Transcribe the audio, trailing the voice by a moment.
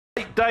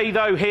Great day,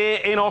 though, here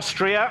in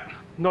Austria,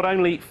 not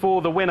only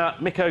for the winner,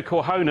 Mikko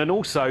Korhonen,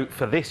 also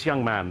for this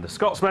young man, the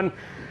Scotsman,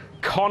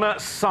 Connor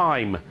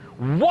Syme.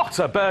 What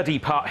a birdie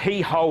putt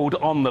he holed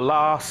on the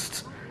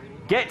last.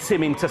 Gets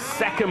him into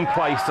second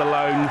place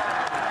alone.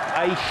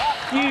 A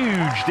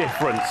huge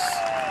difference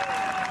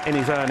in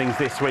his earnings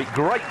this week.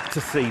 Great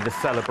to see the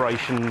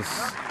celebrations.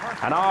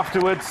 And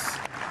afterwards,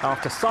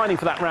 after signing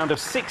for that round of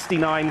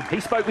 69, he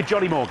spoke with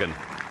Johnny Morgan.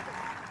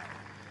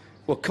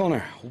 Well,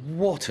 Connor,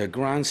 what a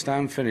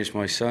grandstand finish,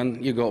 my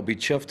son. You got to be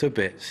chuffed to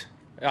bits.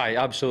 Aye,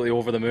 absolutely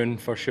over the moon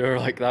for sure.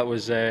 Like, that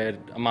was a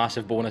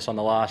massive bonus on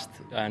the last,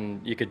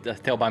 and you could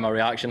tell by my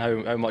reaction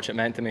how much it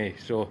meant to me.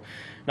 So,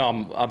 no,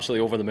 I'm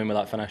absolutely over the moon with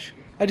that finish.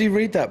 How do you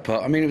read that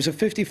putt? I mean, it was a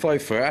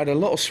 55-foot, had a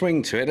lot of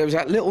swing to it. There was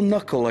that little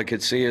knuckle I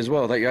could see as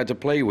well that you had to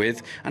play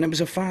with, and it was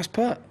a fast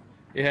putt.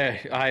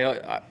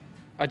 Yeah,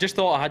 I just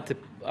thought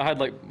I had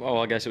like, well,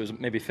 I guess it was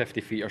maybe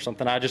 50 feet or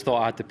something. I just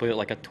thought I had to play it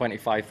like a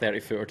 25, 30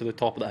 footer to the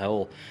top of the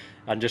hill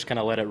and just kind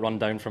of let it run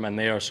down from in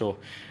there. So,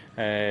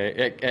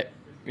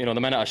 you know,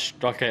 the minute I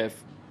struck it,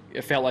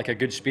 it felt like a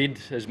good speed,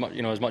 as much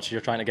as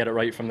you're trying to get it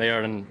right from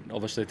there, and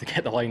obviously to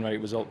get the line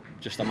right was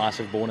just a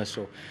massive bonus.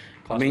 So,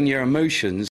 I mean, your emotions